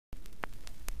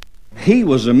He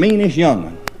was the meanest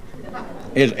young'un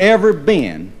has ever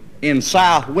been in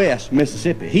southwest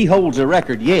Mississippi. He holds the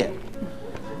record yet.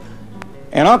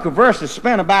 And Uncle Versus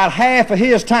spent about half of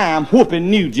his time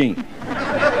whooping Eugene.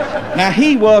 Now,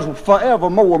 he was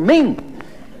forevermore mean,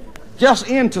 just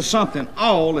into something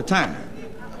all the time.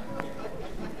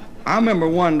 I remember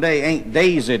one day Aunt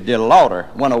Daisy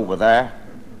DeLauder went over there,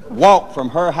 walked from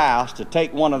her house to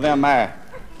take one of them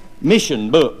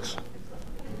mission books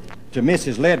to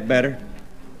Mrs. Ledbetter.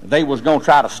 They was going to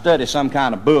try to study some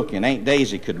kind of book, and Aunt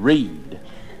Daisy could read.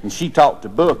 And she taught the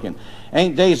book, and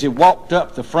Aunt Daisy walked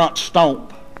up the front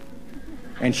stump,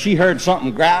 and she heard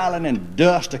something growling and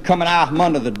dust coming out from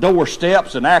under the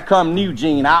doorsteps, and there come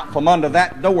Eugene out from under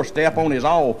that doorstep on his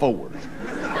all fours,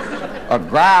 a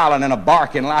growling and a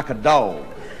barking like a dog,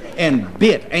 and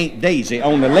bit Aunt Daisy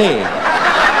on the leg.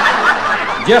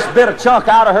 Just bit a chunk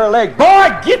out of her leg.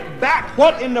 Boy, get back!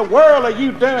 What in the world are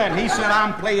you doing? He said,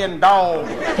 I'm playing dog.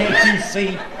 Can't you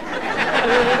see?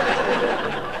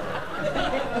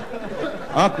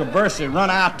 Uncle Bercy run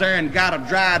out there and got a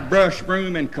dried brush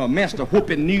broom and commenced a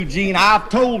whooping Eugene. I've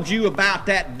told you about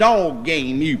that dog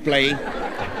game you play.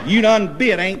 You done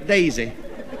bit Aunt Daisy.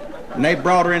 And they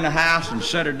brought her in the house and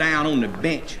set her down on the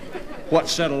bench what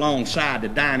sat alongside the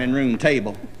dining room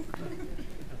table.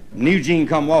 And Eugene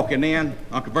come walking in.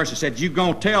 Uncle Bercy said, you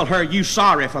gonna tell her you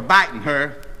sorry for biting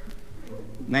her?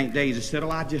 And Aunt Daisy said,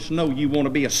 oh, I just know you want to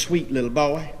be a sweet little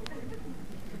boy.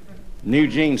 And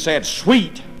Eugene said,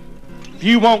 sweet? If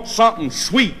you want something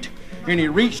sweet. And he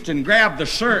reached and grabbed the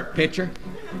syrup pitcher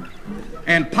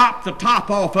and popped the top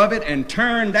off of it and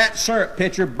turned that syrup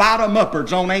pitcher bottom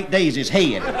upwards on Aunt Daisy's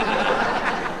head.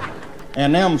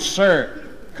 And them syrup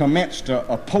commenced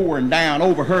a pouring down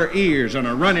over her ears and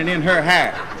a running in her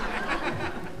hair.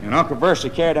 And Uncle Bercy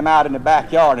carried him out in the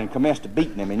backyard and commenced to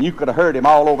beating him, and you could have heard him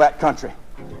all over that country.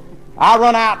 I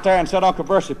run out there and said, Uncle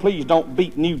Bercy, please don't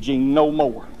beat Eugene no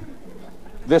more.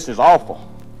 This is awful.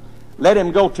 Let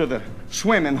him go to the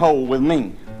swimming hole with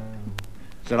me.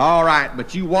 Said, all right,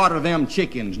 but you water them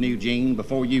chickens, Eugene,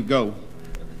 before you go.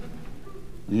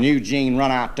 And Eugene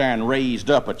run out there and raised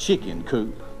up a chicken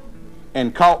coop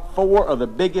and caught 4 of the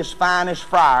biggest, finest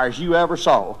fryers you ever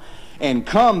saw and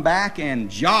come back and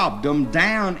jobbed them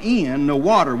down in the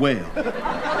water well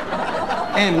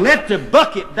and let the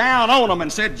bucket down on them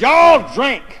and said, y'all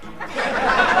drink.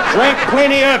 Drink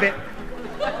plenty of it.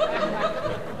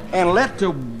 And let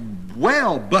the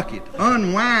well bucket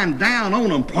unwind down on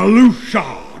them,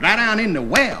 Pah-LOO-shah, right down in the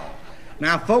well.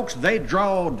 Now, folks, they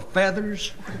drawed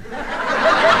feathers,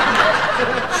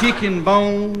 chicken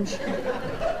bones,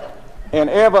 and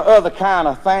every other kind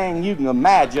of thing you can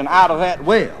imagine out of that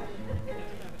well.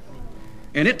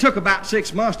 And it took about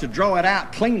 6 months to draw it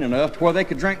out clean enough to where they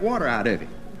could drink water out of it.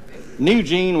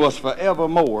 Eugene was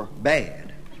forevermore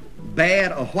bad.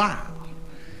 Bad a while.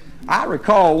 I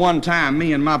recall one time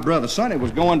me and my brother Sonny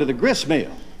was going to the grist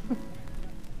mill.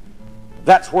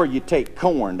 That's where you take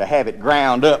corn to have it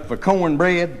ground up for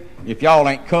cornbread, if y'all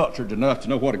ain't cultured enough to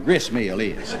know what a grist mill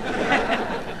is.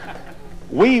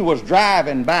 We was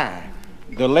driving by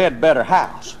the Ledbetter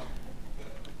house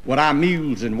with our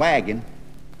mules and wagon,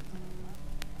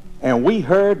 and we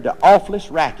heard the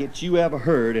awfulest rackets you ever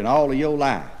heard in all of your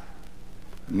life.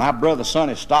 My brother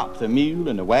Sonny stopped the mule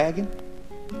and the wagon.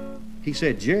 He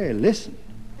said, Jerry, listen,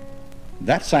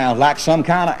 that sounds like some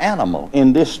kind of animal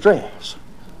in distress.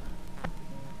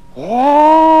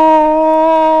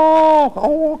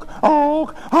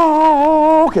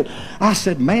 I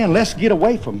said, man, let's get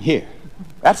away from here.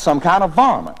 That's some kind of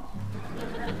varmint.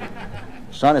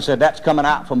 Sonny said, that's coming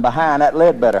out from behind that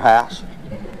Ledbetter house.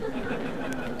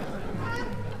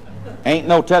 Ain't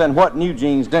no telling what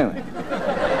Eugene's doing.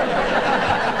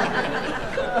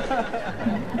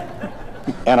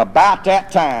 And about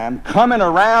that time, coming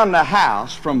around the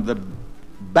house from the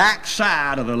back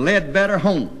side of the Ledbetter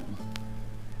home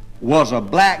was a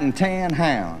black and tan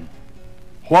hound,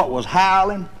 what was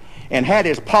howling and had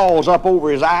his paws up over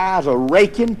his eyes,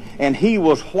 a-raking, and he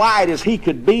was white as he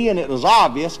could be, and it was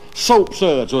obvious soap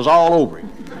suds was all over him.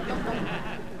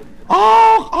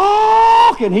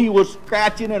 And he was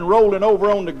scratching and rolling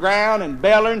over on the ground and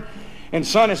bellowing. And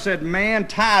Sonny said, man,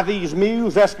 tie these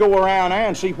mules. Let's go around there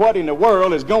and see what in the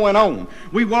world is going on.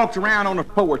 We walked around on the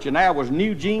porch, and there was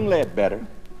Eugene Ledbetter.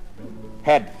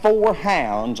 Had 4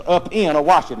 hounds up in a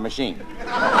washing machine.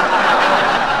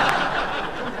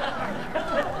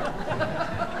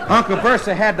 Uncle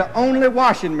Bercy had the only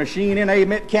washing machine in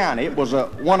Amite County. It was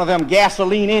one of them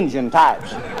gasoline engine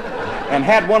types. And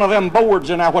had one of them boards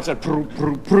in there, what's that,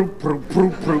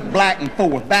 black and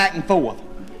forth, back and forth.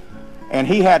 And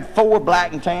he had 4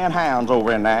 black and tan hounds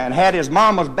over in there and had his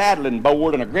mama's battling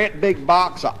board and a great big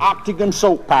box of octagon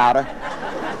soap powder.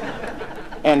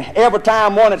 And every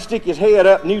time one would stick his head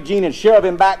up, Eugene would shove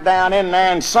him back down in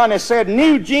there, and Sonny said,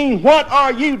 "Eugene, what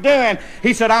are you doing?"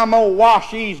 He said, "I'm going to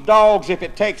wash these dogs if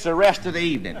it takes the rest of the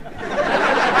evening."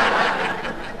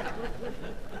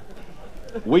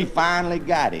 We finally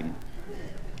got him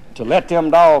to let them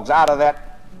dogs out of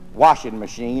that washing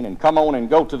machine and come on and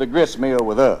go to the grist mill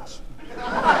with us.